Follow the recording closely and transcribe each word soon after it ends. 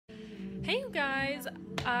Hey you guys,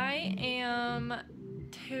 I am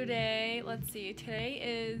today, today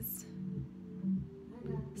is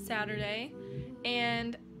Saturday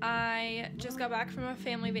and I just got back from a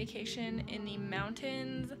family vacation in the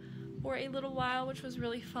mountains for a little while, which was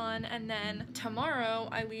really fun, and then tomorrow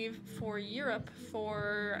I leave for Europe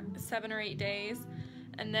for 7 or 8 days,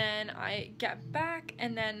 and then I get back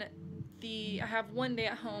and then I have 1 day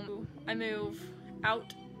at home. I move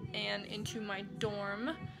out and into my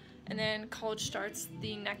dorm, and then college starts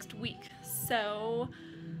the next week. So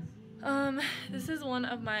this is one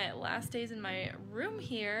of my last days in my room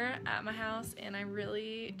here at my house, and I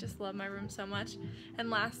really just love my room so much. And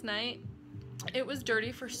last night it was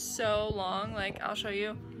dirty for so long, like I'll show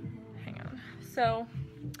you. Hang on. So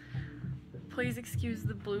please excuse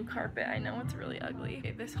the blue carpet. I know it's really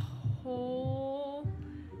ugly. This whole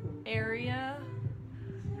area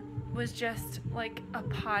was just like a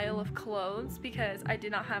pile of clothes because I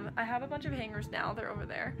have a bunch of hangers now, they're over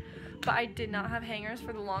there, but I did not have hangers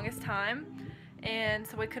for the longest time, and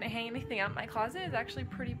so I couldn't hang anything up. My closet is actually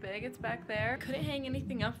pretty big, it's back there. I couldn't hang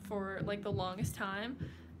anything up for like the longest time,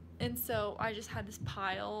 and so I just had this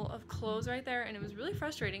pile of clothes right there, and it was really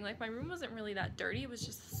frustrating. Like, my room wasn't really that dirty, it was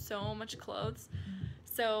just so much clothes.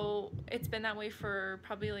 So it's been that way for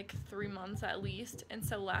probably like 3 months at least, and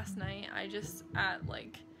so last night I just, at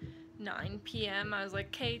like 9 p.m. I was like,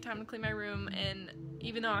 okay, time to clean my room. And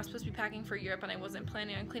even though I was supposed to be packing for Europe and I wasn't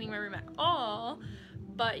planning on cleaning my room at all,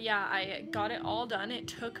 but yeah, I got it all done. It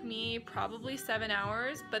took me probably 7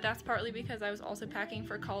 hours, but that's partly because I was also packing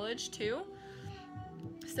for college too.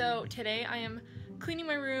 So today I am cleaning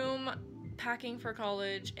my room, packing for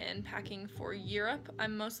college, and packing for Europe.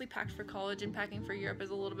 I'm mostly packed for college, and packing for Europe is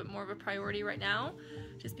a little bit more of a priority right now,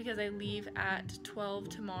 just because I leave at 12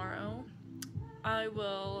 tomorrow. I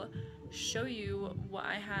will show you what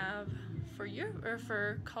I have for Europe, or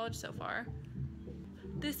for college so far.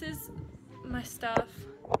 This is my stuff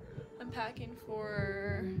I'm packing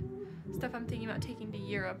for stuff I'm thinking about taking to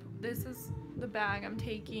Europe. This is the bag I'm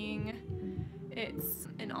taking. It's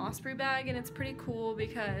an Osprey bag, and it's pretty cool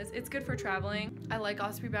because it's good for traveling. I like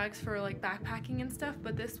Osprey bags for like backpacking and stuff,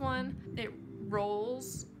 but this one, it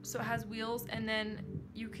rolls, so it has wheels, and then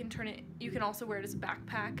you can also wear it as a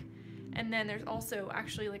backpack. And then there's also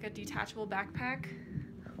actually like a detachable backpack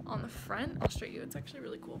on the front. I'll show you, it's actually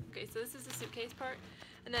really cool. Okay, so this is the suitcase part,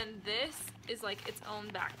 and then this is like its own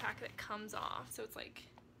backpack that comes off. So it's like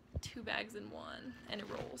 2 bags in one, and it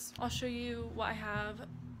rolls. I'll show you what I have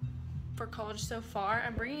for college so far.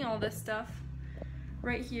 I'm bringing all this stuff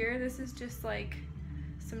right here. This is just like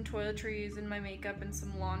some toiletries and my makeup and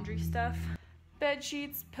some laundry stuff. Bed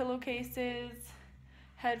sheets, pillowcases,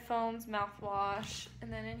 headphones, mouthwash,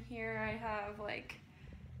 and then in here I have like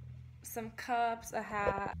some cups, a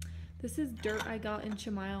hat. This is dirt I got in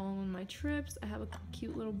Chimayo on one of my trips. I have a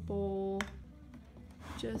cute little bowl,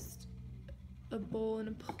 just a bowl and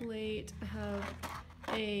a plate. I have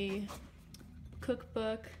a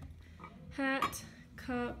cookbook, hat,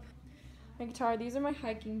 cup, my guitar. These are my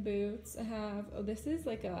hiking boots. I have, oh, this is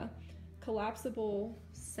like a collapsible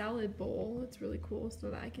salad bowl. It's really cool,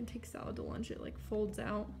 so that I can take salad to lunch. It like folds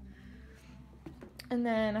out. And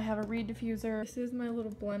then I have a reed diffuser. This is my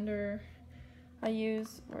little blender I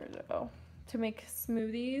use, where did it go, to make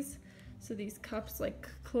smoothies. So these cups like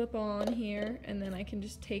clip on here, and then I can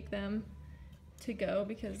just take them to go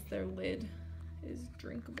because their lid is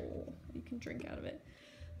drinkable. You can drink out of it.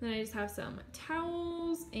 Then I just have some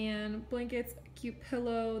towels and blankets, a cute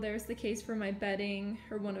pillow. There's the case for my bedding,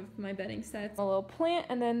 or one of my bedding sets. A little plant,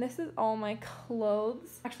 and then this is all my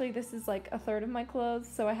clothes. Actually, this is like 1/3 of my clothes.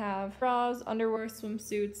 So I have bras, underwear,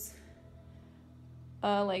 swimsuits,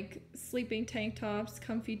 like sleeping tank tops,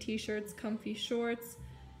 comfy t-shirts, comfy shorts,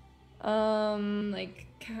 like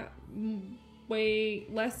way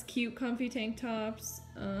less cute comfy tank tops,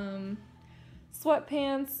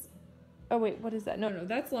 sweatpants. Oh wait, what is that? No,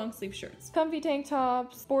 that's long sleeve shirts. Comfy tank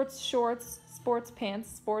tops, sports shorts, sports pants,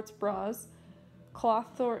 sports bras, cloth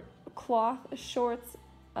shorts,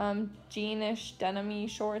 jeanish, denim-y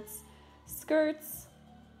shorts, skirts,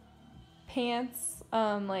 pants,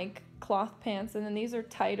 like cloth pants, and then these are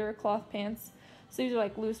tighter cloth pants. So these are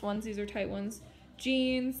like loose ones, these are tight ones.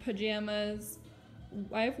 Jeans, pajamas.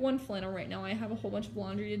 I have 1 flannel right now. I have a whole bunch of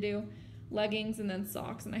laundry to do. Leggings, and then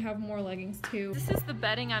socks, and I have more leggings too. This is the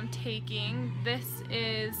bedding I'm taking. This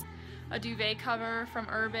is a duvet cover from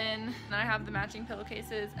Urban, and I have the matching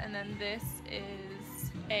pillowcases, and then this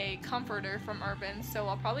is a comforter from Urban, so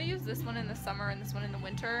I'll probably use this one in the summer and this one in the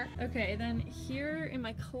winter. Okay, then here in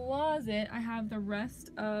my closet I have the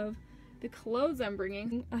rest of the clothes I'm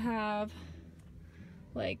bringing. I have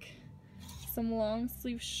like some long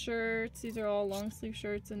sleeve shirts. These are all long sleeve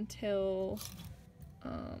shirts until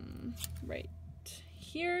right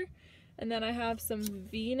here. And then I have some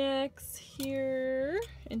V-necks here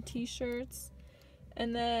and t-shirts.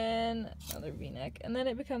 And then another V-neck. And then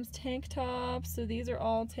it becomes tank tops. So these are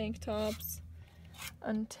all tank tops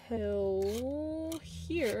until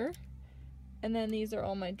here. And then these are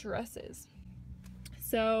all my dresses.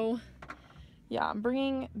 So yeah, I'm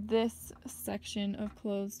bringing this section of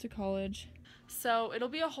clothes to college. So it'll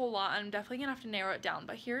be a whole lot. I'm definitely gonna have to narrow it down.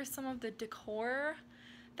 But here's some of the decor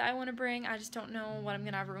that I want to bring. I just don't know what I'm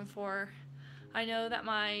gonna have room for. I know that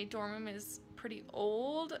my dorm room is pretty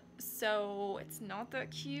old, so it's not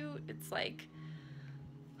that cute. It's like,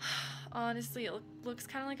 honestly, it looks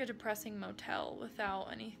kind of like a depressing motel without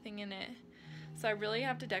anything in it. So I really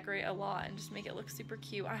have to decorate a lot and just make it look super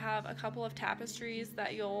cute. I have a couple of tapestries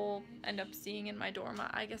that you'll end up seeing in my dorm.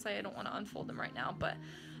 I guess I don't want to unfold them right now, but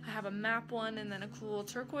I have a map one and then a cool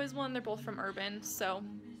turquoise one. They're both from Urban. So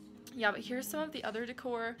yeah, but here's some of the other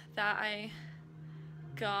decor that I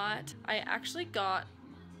got. I actually got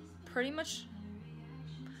pretty much,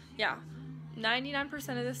 yeah, 99%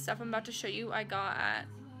 of this stuff I'm about to show you I got at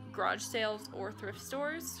garage sales or thrift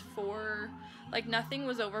stores for, like, nothing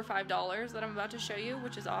was over $5 that I'm about to show you,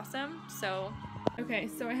 which is awesome. So okay,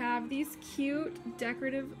 so I have these cute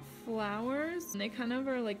decorative flowers. They kind of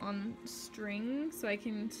are like on string, so I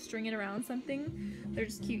can string it around something. They're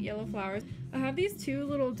just cute yellow flowers. I have these two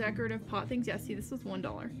little decorative pot things. Yeah, see, this was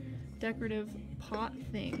 $1. Decorative pot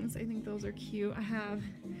things. I think those are cute. I have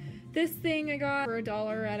this thing I got for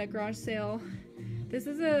 $1 at a garage sale. This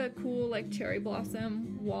is a cool, like, cherry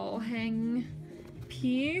blossom wall hang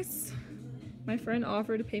piece. My friend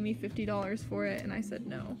offered to pay me $50 for it, and I said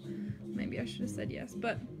no. Maybe I should have said yes,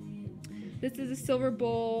 but this is a silver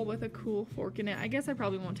bowl with a cool fork in it. I guess I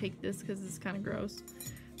probably won't take this because it's kind of gross,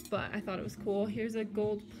 but I thought it was cool. Here's a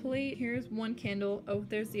gold plate. Here's one candle. Oh,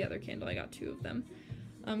 there's the other candle. I got 2 of them.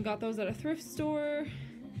 Got those at a thrift store.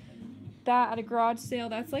 That at a garage sale.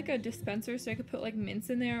 That's like a dispenser, so I could put like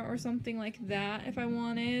mints in there or something like that if I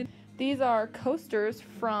wanted. These are coasters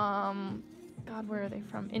from, God, where are they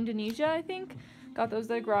from? Indonesia, I think. Got those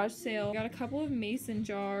at a garage sale. Got a couple of mason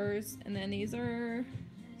jars, and then these are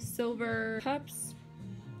silver cups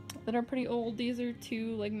that are pretty old. These are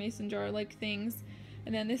 2 like mason jar like things.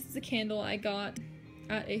 And then this is a candle I got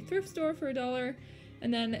at a thrift store for $1.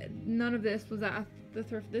 And then none of this was at the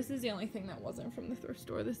thrift. This is the only thing that wasn't from the thrift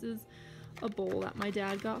store. This is a bowl that my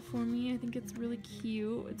dad got for me. I think it's really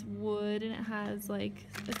cute. It's wood and it has like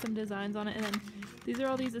some designs on it. And then these are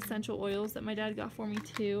all these essential oils that my dad got for me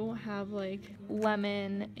too. Have like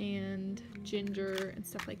lemon and ginger and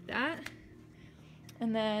stuff like that.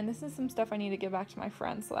 And then this is some stuff I need to give back to my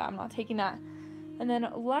friends, so that I'm not taking that. And then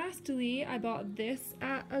lastly, I bought this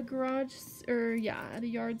at a garage, or yeah, at a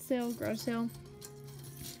yard sale, garage sale.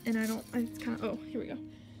 And it's kind of, oh, here we go.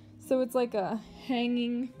 So it's like a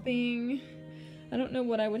hanging thing. I don't know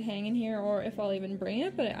what I would hang in here or if I'll even bring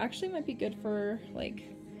it, but it actually might be good for like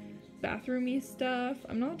bathroomy stuff.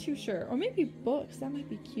 I'm not too sure. Or maybe books. That might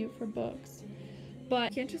be cute for books.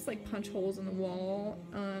 But you can't just like punch holes in the wall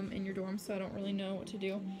in your dorm, so I don't really know what to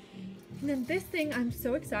do. And then this thing I'm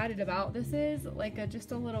so excited about. This is like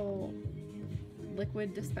just a little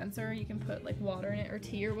liquid dispenser. You can put like water in it or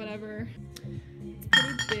tea or whatever. It's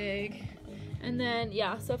pretty big. And then,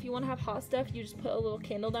 yeah, so if you want to have hot stuff, you just put a little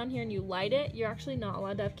candle down here and you light it. You're actually not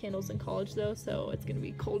allowed to have candles in college though, so it's going to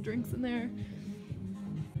be cold drinks in there.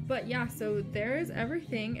 But yeah, so there's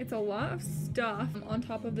everything. It's a lot of stuff on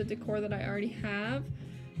top of the decor that I already have.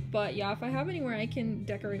 But yeah, if I have anywhere I can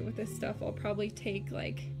decorate with this stuff, I'll probably take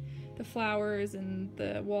like the flowers and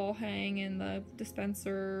the wall hang and the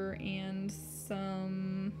dispenser and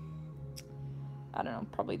some, I don't know,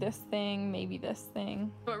 probably this thing, maybe this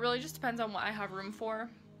thing. So it really just depends on what I have room for.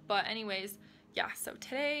 But anyways, yeah, so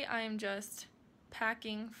today I am just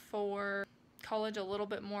packing for college a little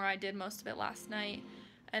bit more. I did most of it last night.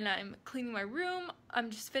 And I'm cleaning my room. I'm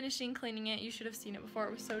just finishing cleaning it. You should have seen it before.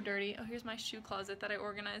 It was so dirty. Oh, here's my shoe closet that I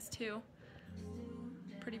organized too.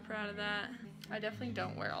 Pretty proud of that. I definitely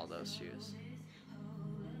don't wear all those shoes.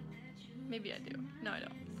 Maybe I do. No, I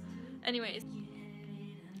don't. Anyways.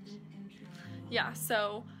 Yeah,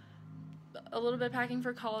 so a little bit packing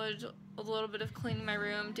for college, a little bit of cleaning my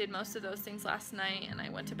room, did most of those things last night, and I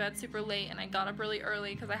went to bed super late and I got up really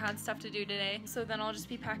early because I had stuff to do today. So then I'll just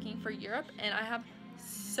be packing for Europe, and I have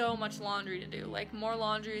so much laundry to do, like more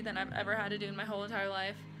laundry than I've ever had to do in my whole entire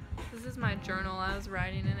life. This is my journal. I was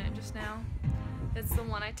writing in it just now. It's the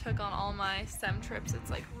one I took on all my STEM trips. It's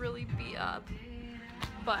like really beat up,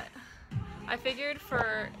 but I figured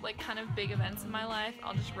for like kind of big events in my life,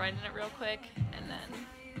 I'll just write in it real quick and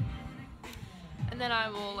then I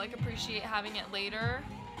will like appreciate having it later.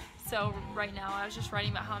 So right now I was just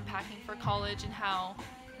writing about how I'm packing for college and how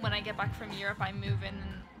when I get back from Europe I move in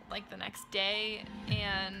like the next day.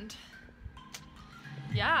 And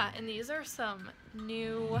yeah, and these are some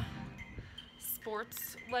new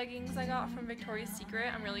sports leggings I got from Victoria's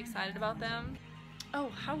Secret. I'm really excited about them. Oh,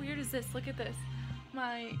 how weird is this? Look at this.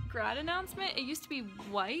 My grad announcement, it used to be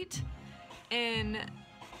white and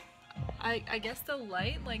I guess the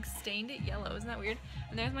light like stained it yellow. Isn't that weird?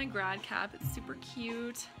 And there's my grad cap. It's super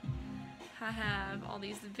cute. I have all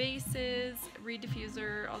these vases, reed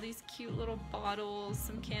diffuser, all these cute little bottles,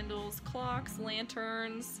 some candles, clocks,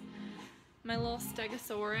 lanterns, my little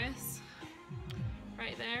stegosaurus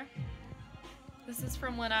right there. This is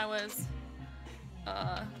from when I was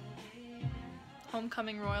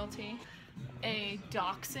homecoming royalty. A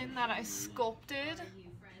dachshund that I sculpted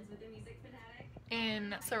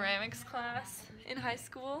in ceramics class in high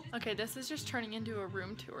school. Okay, this is just turning into a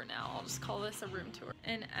room tour now. I'll just call this a room tour.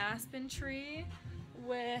 An aspen tree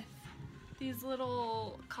with these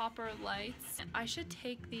little copper lights. I should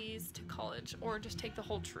take these to college or just take the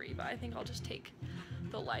whole tree, but I think I'll just take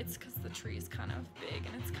the lights because the tree is kind of big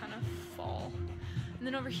and it's kind of fall. And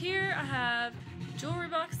then over here I have jewelry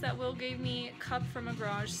box that Will gave me, cup from a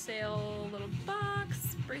garage sale, little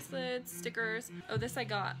box, bracelets, stickers. Oh, this I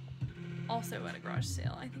got also at a garage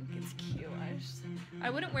sale. I think it's cute. I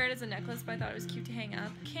wouldn't wear it as a necklace, but I thought it was cute to hang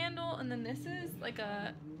up. Candle, and then this is like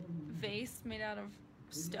a vase made out of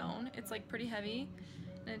stone. It's like pretty heavy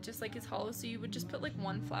and it just like is hollow, so you would just put like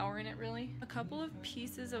one flower in it really. A couple of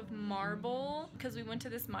pieces of marble because we went to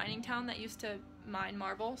this mining town that used to mine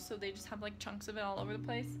marble, so they just have like chunks of it all over the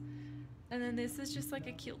place. And then this is just like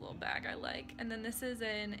a cute little bag I like. And then this is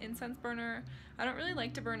an incense burner. I don't really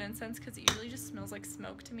like to burn incense because it usually just smells like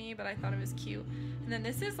smoke to me, but I thought it was cute. And then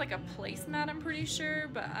this is like a placemat, I'm pretty sure,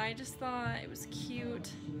 but I just thought it was cute.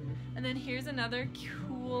 And then here's another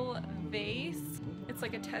cool vase. It's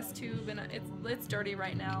like a test tube and it's dirty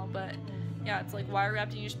right now, but yeah, it's like wire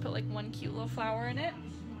wrapped and you just put like one cute little flower in it.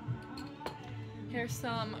 Here's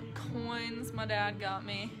some coins my dad got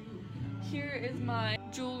me. Here is my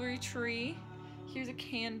jewelry tree. Here's a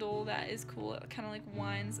candle that is cool. It kind of like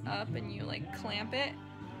winds up and you like clamp it.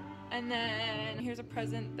 And then here's a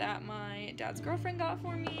present that my dad's girlfriend got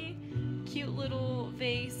for me. Cute little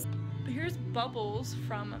vase. Here's bubbles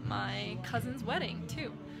from my cousin's wedding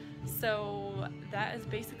too. So that is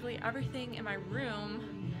basically everything in my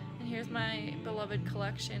room. And here's my beloved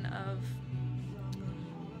collection of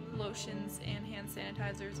lotions and hand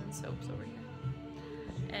sanitizers and soaps over here.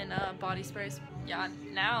 And body sprays. Yeah,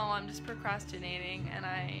 now I'm just procrastinating and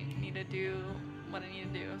I need to do what I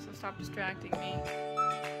need to do, so stop distracting me.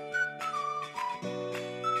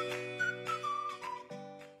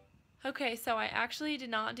 Okay, so I actually did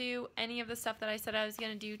not do any of the stuff that I said I was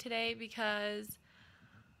gonna do today because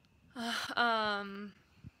I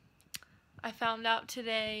found out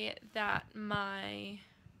today that my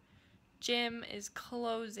gym is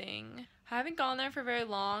closing. I haven't gone there for very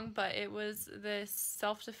long, but it was this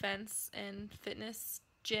self-defense and fitness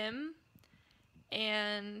gym,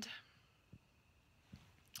 and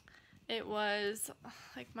it was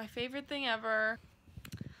like my favorite thing ever.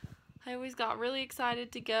 I always got really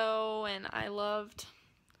excited to go, and I loved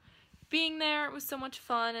being there. It was so much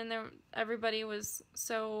fun, and everybody was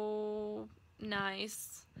so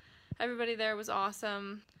nice. Everybody there was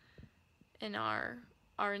awesome, and our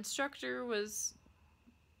instructor was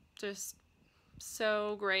just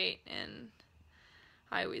so great, and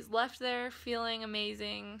I always left there feeling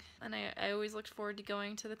amazing, and I always looked forward to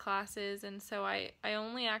going to the classes, and so I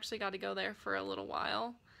only actually got to go there for a little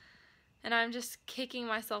while, and I'm just kicking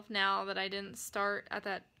myself now that I didn't start at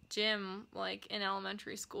that gym like in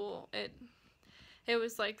elementary school. It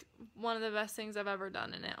was like one of the best things I've ever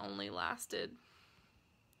done, and it only lasted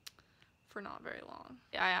for not very long.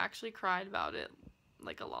 I actually cried about it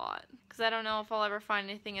like a lot because I don't know if I'll ever find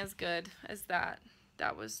anything as good as that.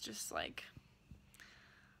 That was just like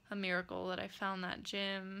a miracle that I found that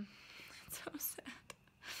gym. It's so sad.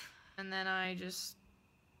 And then I just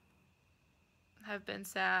have been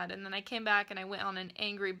sad, and then I came back and I went on an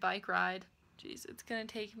angry bike ride. Jeez, it's gonna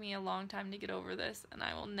take me a long time to get over this, and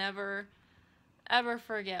I will never ever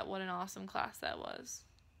forget what an awesome class that was.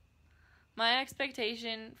 My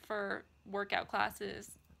expectation for workout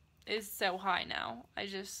classes is so high now. I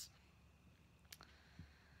just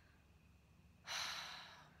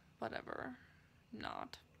whatever.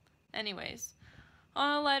 Not. Anyways,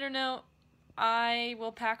 on a lighter note, I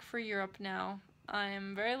will pack for Europe now.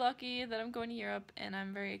 I'm very lucky that I'm going to Europe, and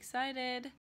I'm very excited.